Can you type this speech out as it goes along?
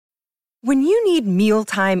When you need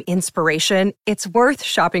mealtime inspiration, it's worth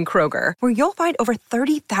shopping Kroger, where you'll find over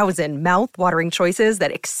 30,000 mouth-watering choices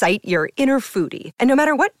that excite your inner foodie. And no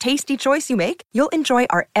matter what tasty choice you make, you'll enjoy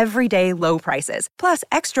our everyday low prices, plus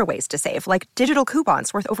extra ways to save, like digital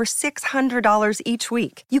coupons worth over $600 each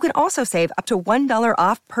week. You can also save up to $1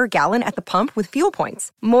 off per gallon at the pump with fuel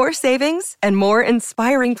points. More savings and more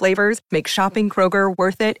inspiring flavors make shopping Kroger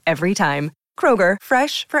worth it every time. Kroger,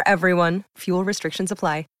 fresh for everyone. Fuel restrictions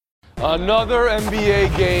apply. Another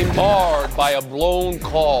NBA game marred by a blown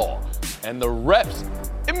call, and the refs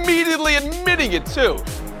immediately admitting it too.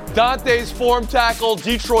 Dante's form tackle,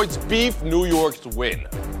 Detroit's beef, New York's win.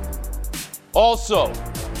 Also,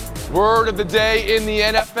 word of the day in the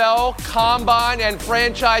NFL, combine and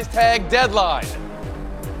franchise tag deadline.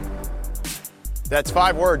 That's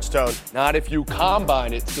 5 words, Tone. Not if you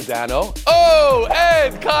combine it, Sedano. Oh,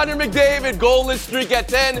 Ed, Connor McDavid, goalless streak at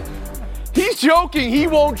 10. He's joking he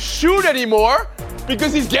won't shoot anymore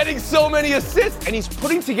because he's getting so many assists, and he's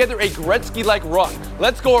putting together a Gretzky-like run.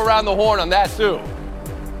 Let's go around the horn on that, too.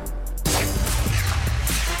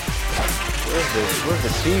 Where's the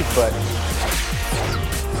Steve button?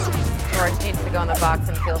 George needs to go in the box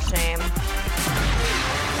and feel shame.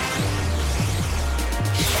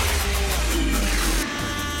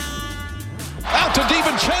 Out to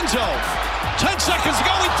DiVincenzo. 10 seconds to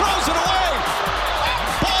go, he throws it away.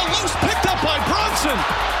 Ball loose, picked up by Brunson.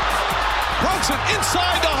 Brunson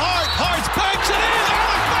inside the Hart. Hart banks it in.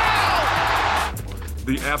 Oh, a foul!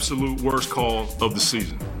 The absolute worst call of the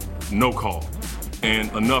season. No call.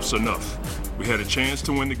 And enough's enough. We had a chance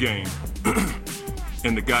to win the game,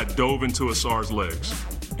 and the guy dove into Asar's legs,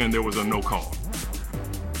 and there was a no call.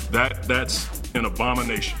 That's an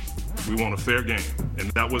abomination. We want a fair game,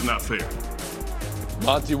 and that was not fair.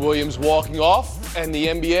 Monty Williams walking off, and the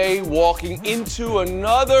NBA walking into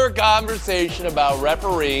another conversation about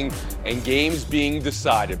refereeing and games being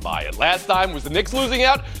decided by it. Last time was the Knicks losing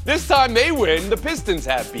out. This time they win. The Pistons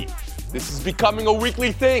have beat. This is becoming a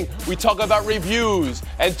weekly thing. We talk about reviews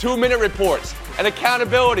and 2-minute reports and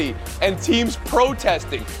accountability and teams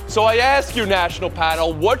protesting. So I ask you, national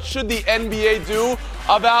panel, what should the NBA do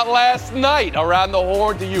about last night? Around the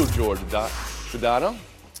horn to you, George Sedano.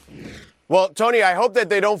 Well, Tony, I hope that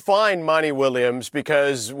they don't find Monty Williams,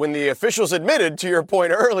 because when the officials admitted, to your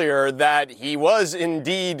point earlier, that he was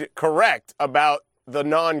indeed correct about the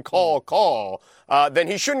non-call call, then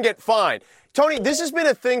he shouldn't get fined. Tony, this has been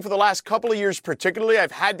a thing for the last couple of years particularly.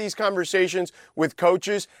 I've had these conversations with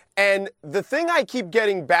coaches, and the thing I keep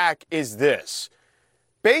getting back is this.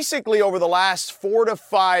 Basically, over the last 4 to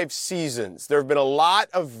 5 seasons, there have been a lot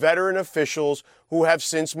of veteran officials who have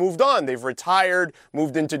since moved on. They've retired,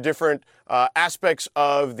 moved into different aspects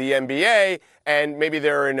of the NBA, and maybe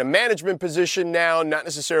they're in a management position now, not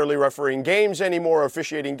necessarily refereeing games anymore,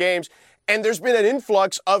 officiating games. And there's been an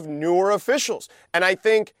influx of newer officials. And I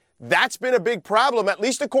think that's been a big problem, at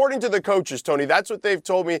least according to the coaches, Tony. That's what they've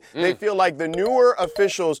told me. They feel like the newer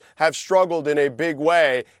officials have struggled in a big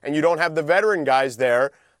way, and you don't have the veteran guys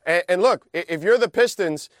there. And look, if you're the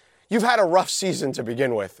Pistons, you've had a rough season to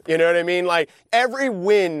begin with. You know what I mean? Like, every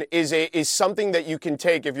win is something that you can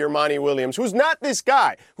take if you're Monty Williams, who's not this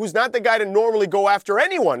guy, who's not the guy to normally go after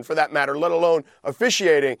anyone, for that matter, let alone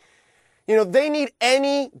officiating. You know, they need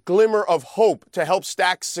any glimmer of hope to help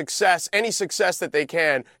stack success, any success that they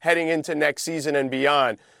can heading into next season and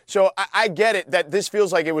beyond. So I get it that this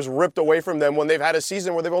feels like it was ripped away from them when they've had a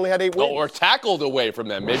season where they've only had 8 wins. Or tackled away from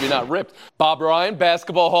them, maybe not ripped. Bob Ryan,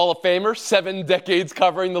 Basketball Hall of Famer, 7 decades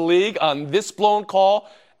covering the league on this blown call,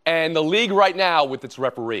 and the league right now with its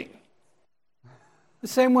refereeing. The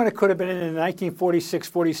same one it could have been in the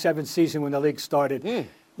 1946-47 season when the league started.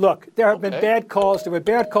 Look, there have been bad calls. There were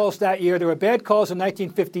bad calls that year. There were bad calls in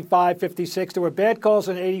 1955, 56. There were bad calls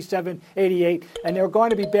in 87, 88. And there are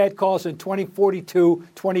going to be bad calls in 2042,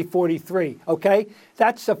 2043. Okay?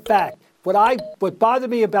 That's a fact. What bothered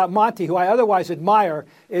me about Monty, who I otherwise admire,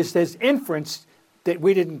 is his inference that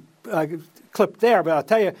we didn't clip there. But I'll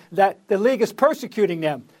tell you that the league is persecuting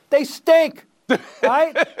them. They stink.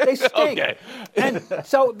 Right? They stink. Okay. And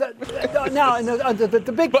so now, in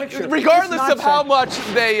the big picture. Regardless of how much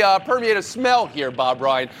they permeate a smell here, Bob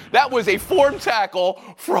Ryan, that was a form tackle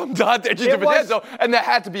from Dante DiVincenzo, and there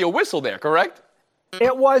had to be a whistle there, correct?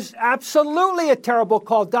 It was absolutely a terrible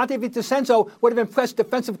call. Dante DiVincenzo would have impressed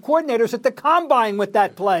defensive coordinators at the combine with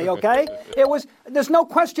that play, okay? There's no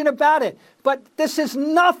question about it. But this is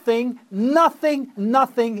nothing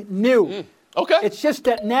new. Okay. It's just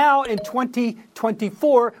that now in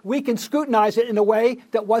 2024, we can scrutinize it in a way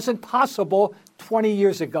that wasn't possible 20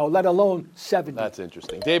 years ago, let alone 70. That's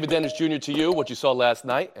interesting. David Dennis Jr., to you, what you saw last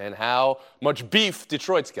night and how much beef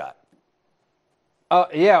Detroit's got.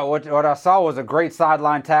 Yeah, what I saw was a great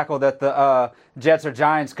sideline tackle that the Jets or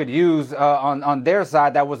Giants could use on their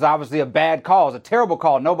side. That was obviously a bad call. It's a terrible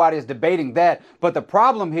call. Nobody is debating that. But the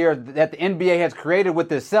problem here that the NBA has created with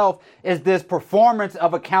itself is this performance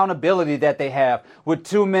of accountability that they have with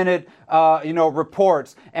 2-minute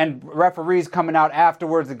reports and referees coming out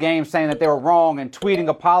afterwards the game saying that they were wrong and tweeting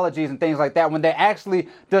apologies and things like that when they actually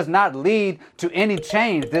does not lead to any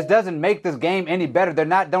change. This doesn't make this game any better.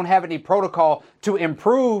 Don't have any protocol to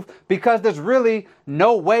improve because there's really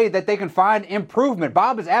no way that they can find improvement.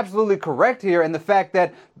 Bob is absolutely correct here in the fact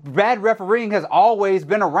that bad refereeing has always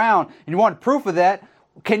been around. And you want proof of that?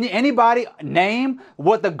 Can anybody name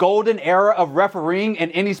what the golden era of refereeing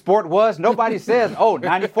in any sport was? Nobody says,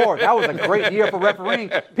 94, that was a great year for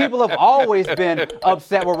refereeing. People have always been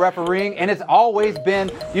upset with refereeing, and it's always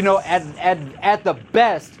been, at the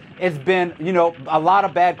best, it's been, a lot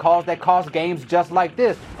of bad calls that cost games just like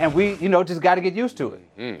this. And we, just got to get used to it.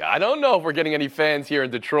 I don't know if we're getting any fans here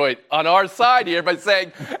in Detroit on our side here by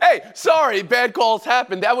saying, hey, sorry, bad calls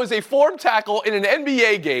happened. That was a form tackle in an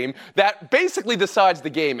NBA game that basically decides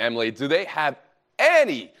the game, Emily. Do they have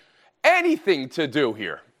anything to do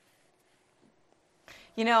here?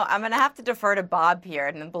 I'm going to have to defer to Bob here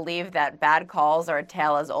and believe that bad calls are a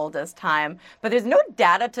tale as old as time. But there's no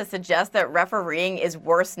data to suggest that refereeing is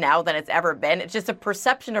worse now than it's ever been. It's just a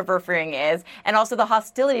perception of refereeing is, and also the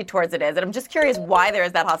hostility towards it is. And I'm just curious why there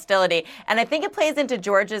is that hostility. And I think it plays into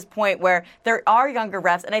George's point where there are younger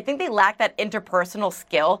refs, and I think they lack that interpersonal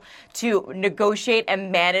skill to negotiate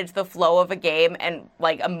and manage the flow of a game and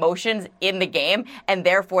emotions in the game. And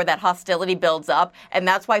therefore that hostility builds up. And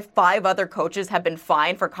that's why 5 other coaches have been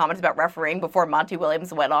fined for comments about refereeing before Monty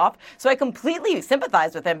Williams went off. So I completely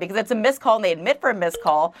sympathize with him because it's a missed call and they admit for a missed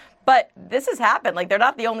call. But this has happened. They're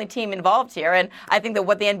not the only team involved here. And I think that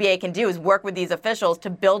what the NBA can do is work with these officials to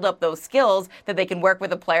build up those skills that they can work with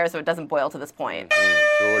the players so it doesn't boil to this point.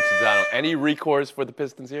 George Sedano, any recourse for the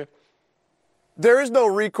Pistons here? There is no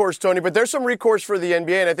recourse, Tony, but there's some recourse for the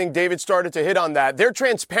NBA, and I think David started to hit on that. Their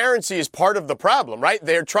transparency is part of the problem, right?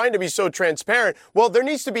 They're trying to be so transparent. Well, there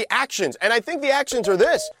needs to be actions, and I think the actions are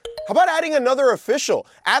this. How about adding another official?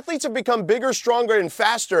 Athletes have become bigger, stronger, and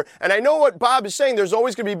faster, and I know what Bob is saying. There's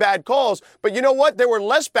always going to be bad calls, but you know what? There were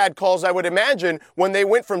less bad calls, I would imagine, when they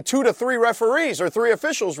went from 2 to 3 referees, or 3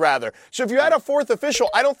 officials, rather. So if you add a 4th official,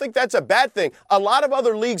 I don't think that's a bad thing. A lot of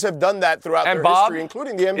other leagues have done that throughout their history,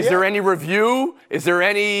 including the NBA. Is there any review? Is there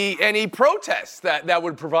any protest that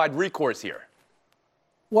would provide recourse here?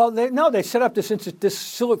 Well, they set up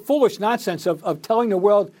this foolish nonsense of telling the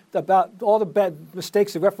world about all the bad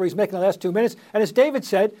mistakes the referees make in the last 2 minutes. And as David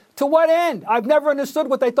said, to what end? I've never understood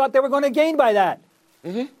what they thought they were going to gain by that.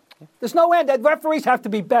 Mm-hmm. There's no end. The referees have to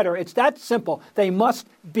be better. It's that simple. They must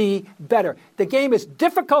be better. The game is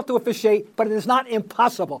difficult to officiate, but it is not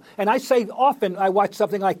impossible. And I say often, I watch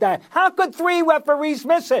something like that. How could 3 referees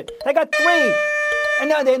miss it? They got 3.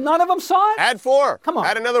 And none of them saw it? Add 4. Come on.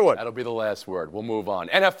 Add another one. That'll be the last word. We'll move on.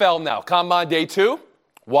 NFL now. Combine Day 2,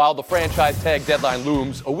 while the franchise tag deadline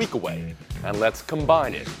looms a week away. And let's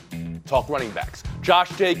combine it. Talk running backs. Josh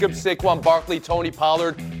Jacobs, Saquon Barkley, Tony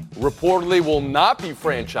Pollard reportedly will not be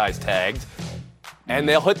franchise tagged, and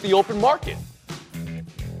they'll hit the open market.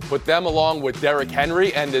 Put them along with Derrick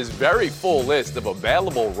Henry and this very full list of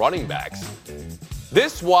available running backs.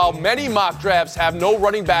 This while many mock drafts have no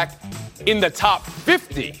running back in the top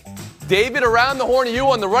 50. David, around the horn of you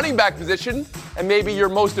on the running back position, and maybe your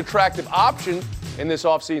most attractive option in this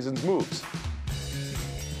offseason's moves.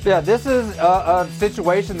 Yeah, this is a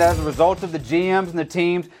situation that is a result of the GMs and the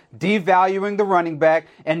teams devaluing the running back,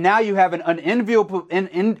 and now you have an unenviable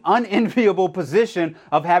position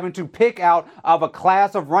of having to pick out of a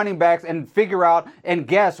class of running backs and figure out and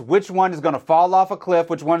guess which one is going to fall off a cliff,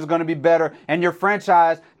 which one is going to be better, and your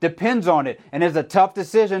franchise depends on it. And it's a tough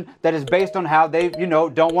decision that is based on how they,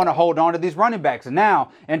 don't want to hold on to these running backs. And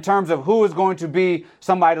now, in terms of who is going to be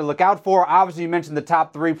somebody to look out for, obviously you mentioned the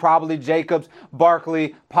top 3, probably Jacobs,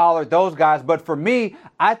 Barkley, Pollard, those guys. But for me,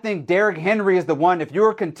 I think Derrick Henry is the one. If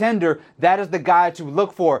you're a contender, that is the guy to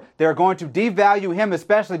look for. They're going to devalue him,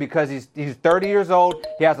 especially because he's 30 years old.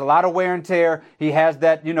 He has a lot of wear and tear. He has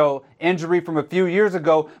that, injury from a few years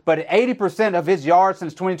ago. But 80% of his yards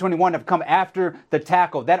since 2021 have come after the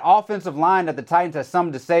tackle. That offensive line at the Titans has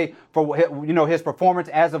something to say for, his performance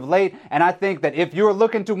as of late. And I think that if you're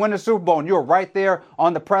looking to win a Super Bowl and you're right there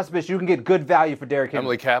on the precipice, you can get good value for Derrick Henry.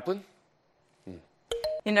 Emily Kaplan?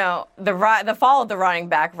 You know, the fall of the running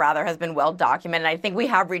back, rather, has been well documented. I think we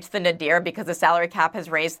have reached the nadir because the salary cap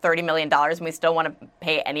has raised $30 million, and we still want to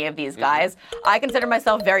pay any of these guys. I consider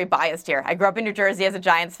myself very biased here. I grew up in New Jersey as a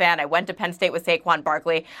Giants fan. I went to Penn State with Saquon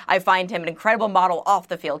Barkley. I find him an incredible model off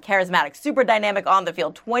the field, charismatic, super dynamic on the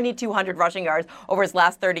field, 2,200 rushing yards over his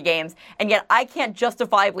last 30 games. And yet I can't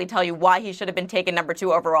justifiably tell you why he should have been taken number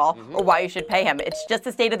 2 overall or why you should pay him. It's just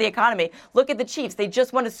the state of the economy. Look at the Chiefs. They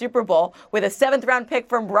just won a Super Bowl with a 7th-round pick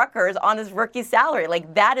from Rutgers on his rookie salary.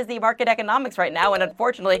 Like, that is the market economics right now, and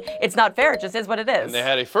unfortunately, it's not fair. It just is what it is. And they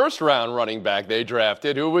had a first-round running back they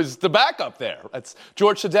drafted who was the backup there. That's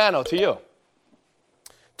George Sedano. To you.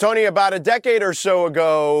 Tony, about a decade or so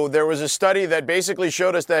ago, there was a study that basically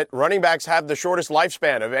showed us that running backs have the shortest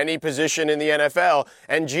lifespan of any position in the NFL.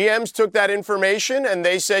 And GMs took that information and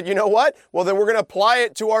they said, you know what? Well, then we're going to apply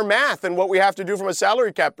it to our math and what we have to do from a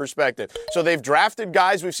salary cap perspective. So they've drafted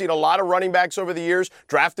guys. We've seen a lot of running backs over the years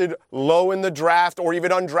drafted low in the draft or even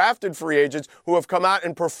undrafted free agents who have come out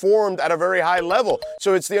and performed at a very high level.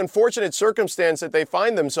 So it's the unfortunate circumstance that they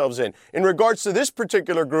find themselves in. In regards to this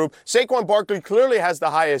particular group, Saquon Barkley clearly has the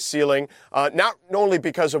highest ceiling, not only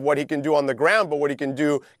because of what he can do on the ground, but what he can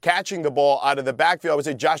do catching the ball out of the backfield. I would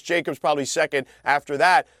say Josh Jacobs probably second after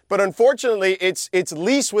that. But unfortunately, it's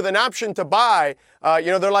lease with an option to buy.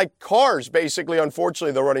 They're like cars, basically,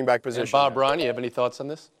 unfortunately, the running back position. And Bob Ryan, you have any thoughts on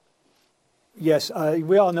this? Yes,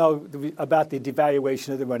 we all know about the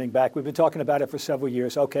devaluation of the running back. We've been talking about it for several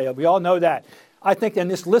years. Okay, we all know that. I think in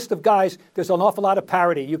this list of guys, there's an awful lot of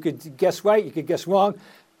parity. You could guess right, you could guess wrong.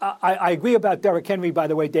 I agree about Derrick Henry, by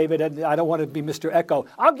the way, David, and I don't want to be Mr. Echo.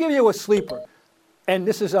 I'll give you a sleeper, and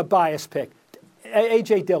this is a biased pick.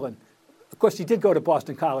 A.J. Dillon. Of course, he did go to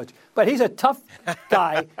Boston College, but he's a tough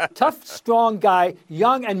guy, tough, strong guy,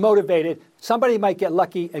 young and motivated. Somebody might get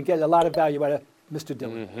lucky and get a lot of value out of Mr.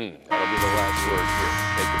 Dillon. That'll be the last word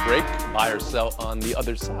here. Take a break, buy or sell on the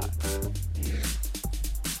other side.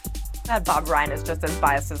 That Bob Ryan is just as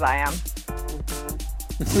biased as I am.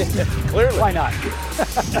 Clearly. Why not?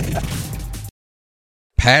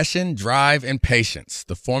 Passion, drive, and patience.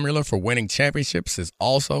 The formula for winning championships is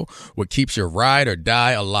also what keeps your ride or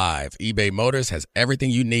die alive. eBay Motors has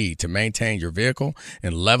everything you need to maintain your vehicle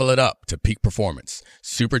and level it up to peak performance.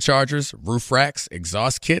 Superchargers, roof racks,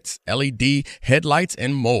 exhaust kits, LED headlights,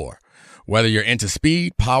 and more. Whether you're into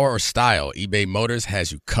speed, power, or style, eBay Motors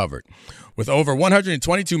has you covered. With over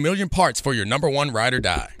 122 million parts for your number one ride or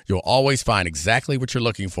die, you'll always find exactly what you're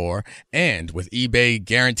looking for. And with eBay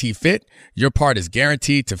Guarantee Fit, your part is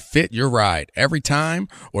guaranteed to fit your ride every time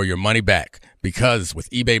or your money back. Because with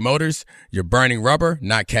eBay Motors, you're burning rubber,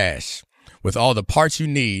 not cash. With all the parts you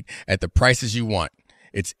need at the prices you want,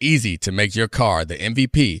 it's easy to make your car the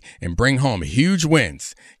MVP and bring home huge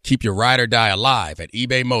wins. Keep your ride or die alive at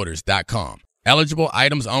ebaymotors.com. Eligible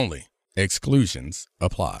items only. Exclusions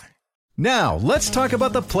apply. Now, let's talk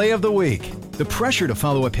about the play of the week. The pressure to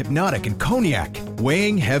follow up Hypnotic and Cognac,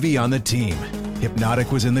 weighing heavy on the team.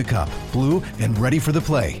 Hypnotic was in the cup, blue, and ready for the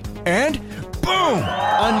play. And boom!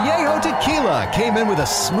 Añejo Tequila came in with a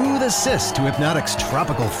smooth assist to Hypnotic's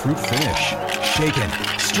tropical fruit finish. Shaken,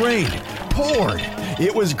 strained, poured.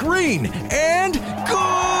 It was green and good!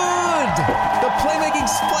 The playmaking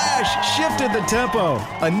splash shifted the tempo.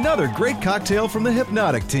 Another great cocktail from the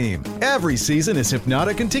Hypnotic team. Every season is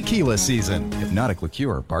Hypnotic and Tequila season. Hypnotic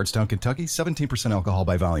Liqueur, Bardstown, Kentucky, 17% alcohol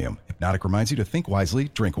by volume. Hypnotic reminds you to think wisely,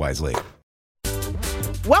 drink wisely.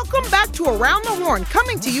 Welcome back to Around the Horn,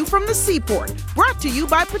 coming to you from the Seaport. Brought to you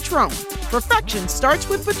by Patron. Perfection starts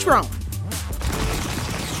with Patron.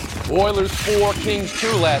 Oilers 4, Kings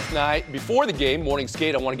 2 last night. Before the game, morning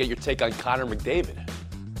skate, I want to get your take on Connor McDavid.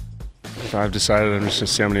 I've decided I'm just going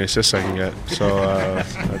to see how many assists I can get. So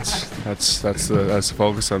that's the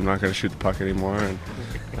focus. I'm not going to shoot the puck anymore, and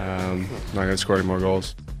I'm not going to score any more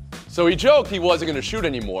goals. So he joked he wasn't going to shoot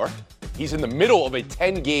anymore. He's in the middle of a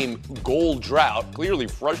 10-game goal drought, clearly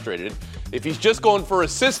frustrated. If he's just going for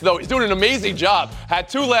assists, though, he's doing an amazing job. Had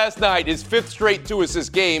 2 last night, his 5th straight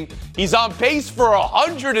 2-assist game. He's on pace for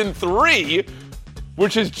 103,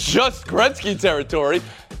 which is just Gretzky territory.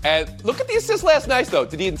 And look at the assist last night, though.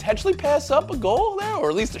 Did he intentionally pass up a goal there, or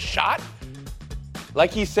at least a shot?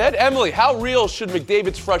 Like he said, Emily, how real should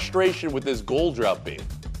McDavid's frustration with this goal drought be?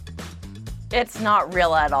 It's not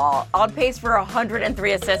real at all. On pace for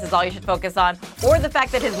 103 assists is all you should focus on. Or the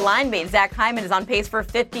fact that his line mate, Zach Hyman, is on pace for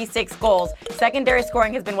 56 goals. Secondary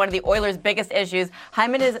scoring has been one of the Oilers' biggest issues.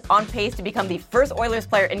 Hyman is on pace to become the first Oilers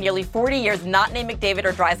player in nearly 40 years not named McDavid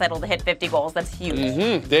or Draisaitl to hit 50 goals. That's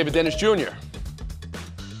huge. David Dennis Jr.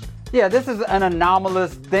 Yeah, this is an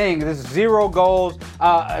anomalous thing. This is 0 goals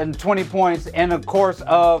and 20 points in a course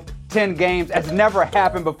of 10 games. It's never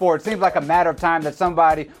happened before. It seems like a matter of time that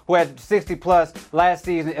somebody who had 60-plus last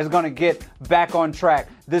season is going to get back on track.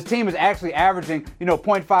 This team is actually averaging,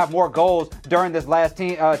 0.5 more goals during this last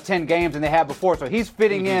 10 games than they had before. So he's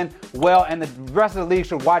fitting in well, and the rest of the league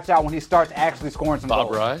should watch out when he starts actually scoring some goals.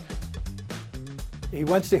 Bob Ryan? He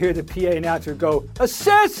wants to hear the PA announcer go,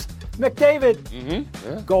 assist!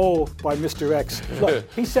 McDavid! Goal by Mr. X. Look,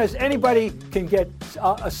 he says anybody can get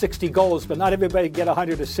 60 goals, but not everybody can get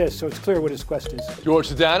 100 assists, so it's clear what his question is. George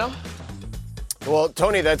Sedano? Well,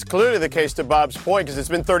 Tony, that's clearly the case to Bob's point, because it's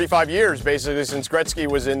been 35 years, basically, since Gretzky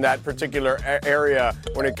was in that particular area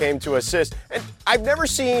when it came to assists. And I've never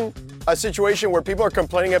seen a situation where people are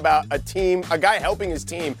complaining about a guy helping his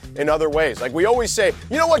team in other ways. Like we always say,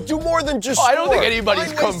 you know what, do more than just score. I don't think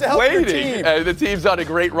anybody's complaining. The team's on a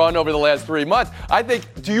great run over the last 3 months. I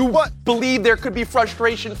think, do you believe there could be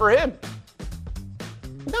frustration for him?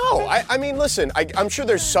 No, I mean, listen, I'm sure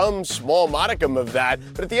there's some small modicum of that,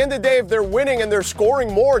 but at the end of the day, if they're winning and they're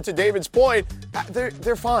scoring more, to David's point,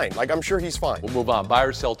 they're fine. Like, I'm sure he's fine. We'll move on. Buy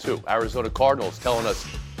or sell two. Arizona Cardinals telling us,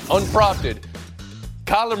 unprompted,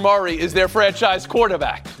 Kyler Murray is their franchise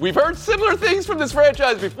quarterback. We've heard similar things from this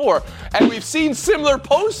franchise before, and we've seen similar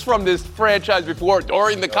posts from this franchise before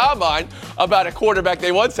during the Combine about a quarterback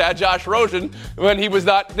they once had, Josh Rosen, when he was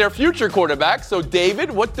not their future quarterback. So,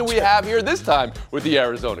 David, what do we have here this time with the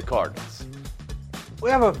Arizona Cardinals? We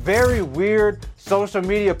have a very weird social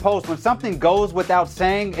media post. When something goes without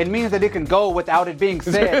saying, it means that it can go without it being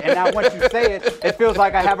said. And now once you say it, it feels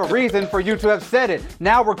like I have a reason for you to have said it.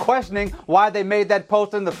 Now we're questioning why they made that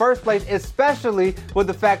post in the first place, especially with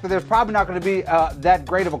the fact that there's probably not going to be that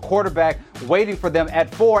great of a quarterback waiting for them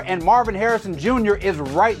at 4. And Marvin Harrison Jr. is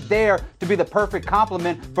right there to be the perfect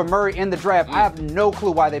complement for Murray in the draft. I have no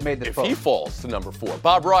clue why they made this post. If he falls to number 4.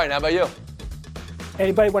 Bob Ryan, how about you?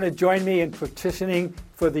 Anybody want to join me in petitioning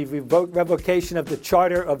for the revocation of the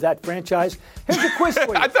charter of that franchise? Here's a quiz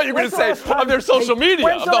for you. I thought you were going to say of their social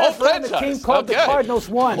media, of the whole franchise. The team called the Cardinals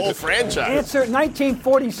won. The whole franchise. Answer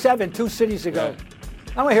 1947, 2 cities ago.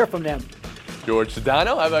 I want to hear from them. George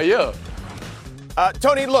Sedano, how about you?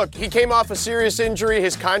 Tony, look, he came off a serious injury.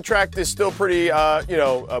 His contract is still pretty,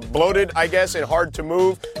 bloated, I guess, and hard to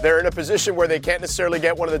move. They're in a position where they can't necessarily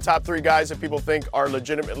get one of the top 3 guys that people think are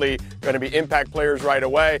legitimately going to be impact players right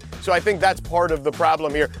away. So I think that's part of the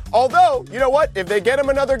problem here. Although, you know what? If they get him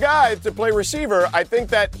another guy to play receiver, I think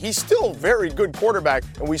that he's still a very good quarterback,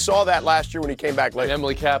 and we saw that last year when he came back late.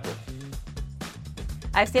 Emily Kaplan.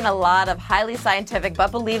 I've seen a lot of highly scientific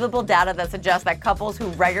but believable data that suggests that couples who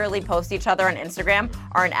regularly post each other on Instagram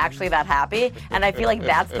aren't actually that happy. And I feel like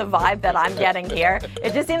that's the vibe that I'm getting here.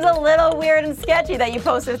 It just seems a little weird and sketchy that you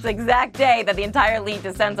post this exact day that the entire league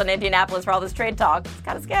descends on Indianapolis for all this trade talk. It's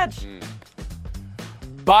kind of sketch.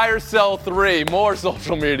 Buy or sell 3. More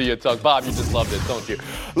social media talk. Bob, you just loved it, don't you?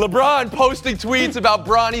 LeBron posting tweets about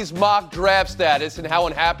Bronny's mock draft status and how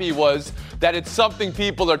unhappy he was that it's something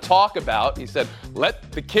people are talking about. He said,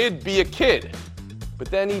 let the kid be a kid. But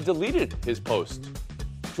then he deleted his post.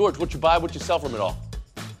 George, what you buy, what you sell from it all?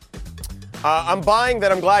 I'm buying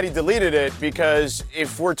that. I'm glad he deleted it, because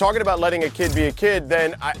if we're talking about letting a kid be a kid,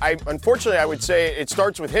 then unfortunately I would say it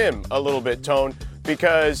starts with him a little bit, Tone,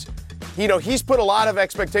 because he's put a lot of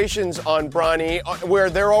expectations on Bronny where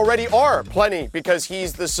there already are plenty, because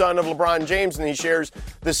he's the son of LeBron James and he shares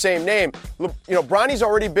the same name. Bronny's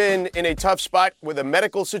already been in a tough spot with a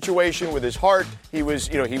medical situation with his heart. He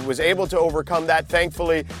was able to overcome that,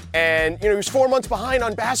 thankfully. And, he was 4 months behind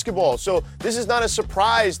on basketball. So this is not a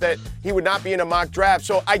surprise that he would not be in a mock draft.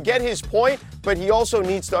 So I get his point, but he also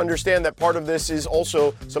needs to understand that part of this is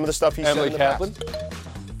also some of the stuff he's said in the past.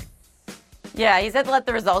 Yeah, he said let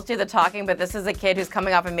the results do the talking, but this is a kid who's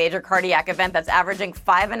coming off a major cardiac event that's averaging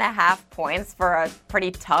 5.5 points for a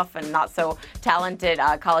pretty tough and not so talented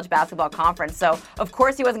college basketball conference. So, of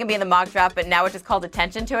course, he wasn't going to be in the mock draft, but now it just called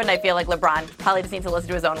attention to it, and I feel like LeBron probably just needs to listen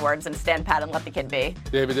to his own words and stand pat and let the kid be.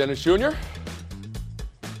 David Dennis Jr.?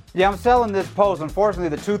 Yeah, I'm selling this post. Unfortunately,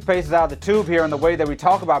 the toothpaste is out of the tube here in the way that we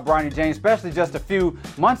talk about Bronny James, especially just a few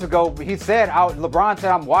months ago. LeBron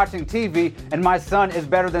said, I'm watching TV, and my son is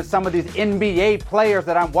better than some of these NBA players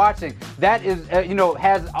that I'm watching. That is,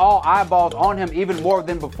 has all eyeballs on him even more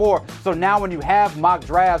than before. So now when you have mock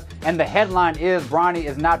drafts and the headline is Bronny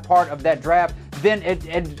is not part of that draft, then it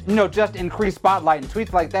just increased spotlight, and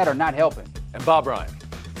tweets like that are not helping. And Bob Ryan.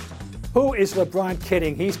 Who is LeBron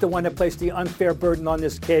kidding? He's the one that placed the unfair burden on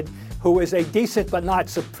this kid, who is a decent but not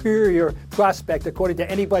superior prospect, according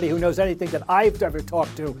to anybody who knows anything that I've ever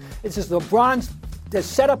talked to. It's just LeBron's to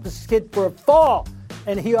set up this kid for a fall,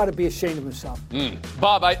 and he ought to be ashamed of himself.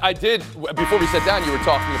 Bob, I did, before we sat down, you were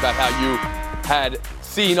talking about how you had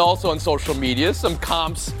seen also on social media some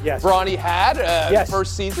comps Yes. Bronny had Yes.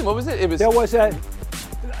 first season. What was it? There was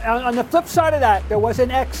on the flip side of that, there was an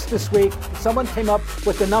X this week. Someone came up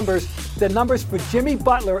with the numbers. The numbers for Jimmy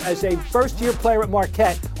Butler as a first-year player at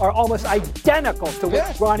Marquette are almost identical to what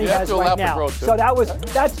Bronny has right now. So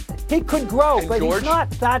he could grow, but George? he's not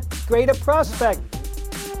that great a prospect.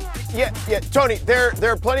 Yeah, Tony, there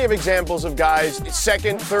are plenty of examples of guys,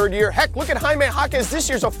 second, third year. Heck, look at Jaime Jaquez. This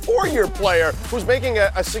year's a 4-year player who's making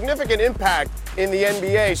a significant impact in the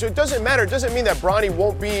NBA. So it doesn't matter. It doesn't mean that Bronny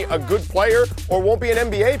won't be a good player or won't be an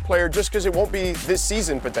NBA player just because it won't be this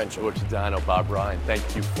season potentially. George Sedano, Bob Ryan,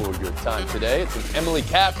 thank you for your time today. It's an Emily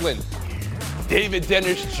Kaplan, David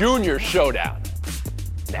Dennis Jr. showdown.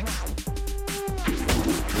 Next.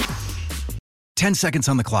 10 seconds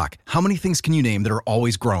on the clock. How many things can you name that are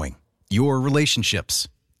always growing? Your relationships,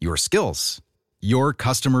 your skills, your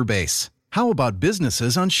customer base. How about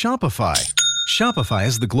businesses on Shopify? Shopify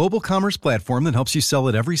is the global commerce platform that helps you sell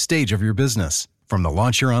at every stage of your business. From the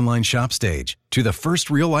launch your online shop stage, to the first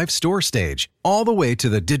real-life store stage, all the way to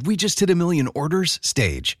the did we just hit a million orders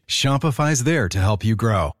stage. Shopify's there to help you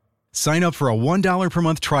grow. Sign up for a $1 per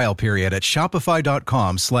month trial period at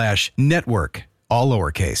shopify.com/network, all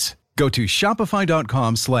lowercase. Go to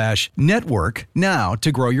shopify.com/network now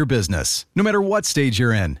to grow your business, no matter what stage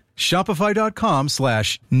you're in.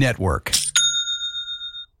 Shopify.com/network.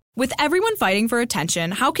 With everyone fighting for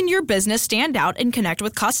attention, how can your business stand out and connect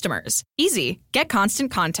with customers? Easy. Get Constant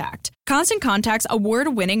Contact. Constant Contact's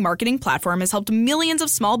award-winning marketing platform has helped millions of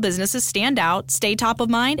small businesses stand out, stay top of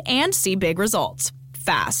mind, and see big results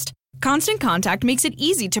fast. Constant Contact makes it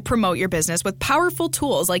easy to promote your business with powerful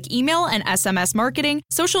tools like email and SMS marketing,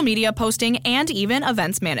 social media posting, and even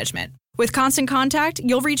events management. With Constant Contact,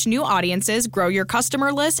 you'll reach new audiences, grow your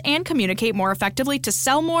customer list, and communicate more effectively to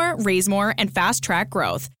sell more, raise more, and fast-track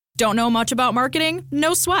growth. Don't know much about marketing?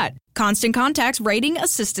 No sweat. Constant Contact's writing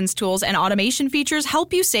assistance tools and automation features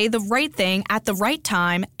help you say the right thing at the right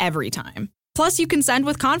time, every time. Plus, you can send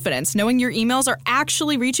with confidence, knowing your emails are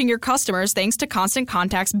actually reaching your customers thanks to Constant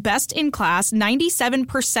Contact's best-in-class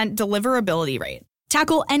 97% deliverability rate.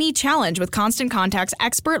 Tackle any challenge with Constant Contact's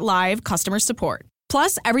expert live customer support.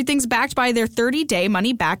 Plus, everything's backed by their 30-day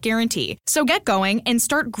money-back guarantee. So get going and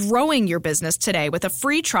start growing your business today with a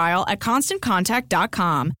free trial at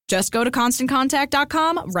ConstantContact.com. Just go to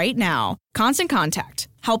ConstantContact.com right now. Constant Contact,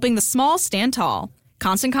 helping the small stand tall.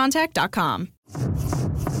 ConstantContact.com.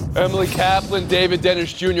 Emily Kaplan, David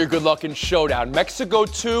Dennis Jr., good luck in showdown. Mexico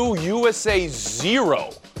 2, USA 0.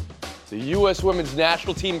 The U.S. women's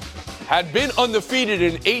national team had been undefeated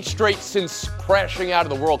in 8 straight since crashing out of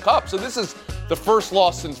the World Cup. So this is the first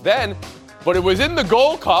loss since then. But it was in the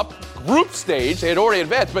Gold Cup group stage. They had already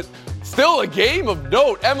advanced, but still a game of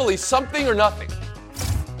note. Emily, something or nothing?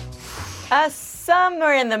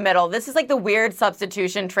 Somewhere in the middle. This is like the weird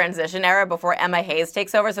substitution transition era before Emma Hayes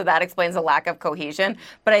takes over, so that explains the lack of cohesion.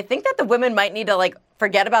 But I think that the women might need to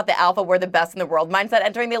forget about the alpha, we're the best in the world mindset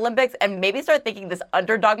entering the Olympics and maybe start thinking this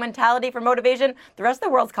underdog mentality for motivation. The rest of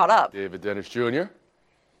the world's caught up. David Dennis Jr.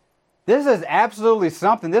 This is absolutely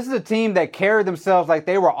something. This is a team that carried themselves like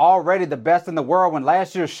they were already the best in the world when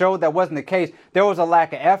last year showed that wasn't the case. There was a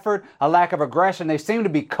lack of effort, a lack of aggression. They seem to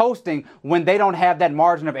be coasting when they don't have that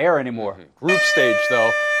margin of error anymore. Group stage, though,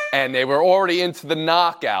 and they were already into the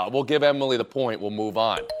knockout. We'll give Emily the point. We'll move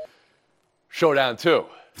on. Showdown 2.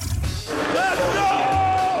 Let's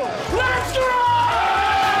go! Let's go!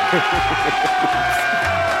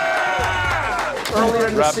 Earlier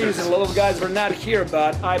in the season, a lot of guys were not here,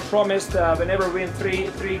 but I promised whenever we win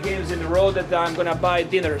three games in a row that I'm gonna buy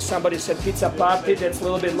dinner. Somebody said pizza party. That's a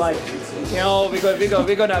little bit like,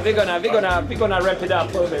 we're gonna wrap it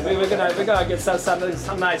up a little bit. We're gonna get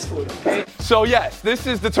some nice food. Okay. So yes, this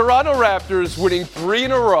is the Toronto Raptors winning 3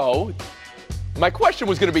 in a row. My question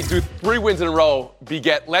was going to be, do 3 wins in a row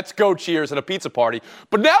beget let's go cheers and a pizza party?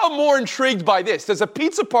 But now I'm more intrigued by this. Does a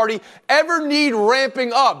pizza party ever need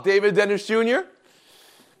ramping up, David Dennis Jr.?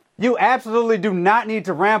 You absolutely do not need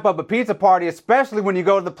to ramp up a pizza party, especially when you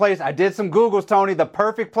go to the place. I did some Googles, Tony. The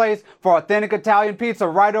perfect place for authentic Italian pizza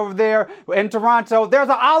right over there in Toronto. There's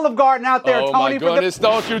an Olive Garden out there, Tony. Oh, my goodness,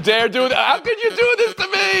 don't you dare do that. How could you do this to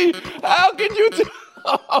me? How could you do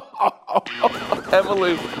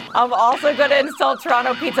Emily. I'm also going to insult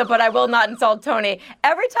Toronto pizza, but I will not insult Tony.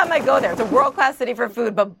 Every time I go there, it's a world-class city for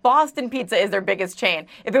food, but Boston Pizza is their biggest chain.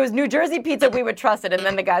 If it was New Jersey Pizza, we would trust it, and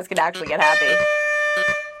then the guys could actually get happy.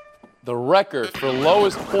 The record for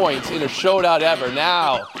lowest points in a showdown ever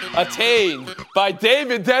now attained by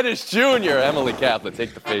David Dennis Jr. Emily Kaplan,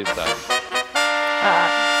 take the FaceTime.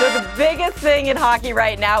 So the biggest thing in hockey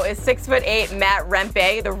right now is 6'8" Matt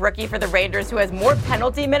Rempe, the rookie for the Rangers, who has more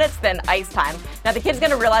penalty minutes than ice time. Now the kid's going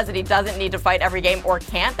to realize that he doesn't need to fight every game or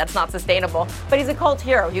can't. That's not sustainable. But he's a cult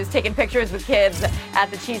hero. He was taking pictures with kids at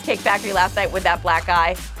the Cheesecake Factory last night with that black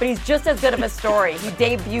eye. But he's just as good of a story. He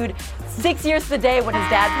debuted 6 years to the day when his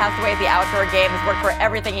dad passed away at the outdoor games, worked for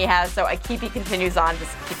everything he has. So I keep he continues on,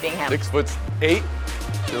 just keep being him. 6'8",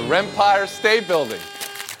 the Empire State Building.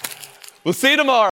 We'll see you tomorrow.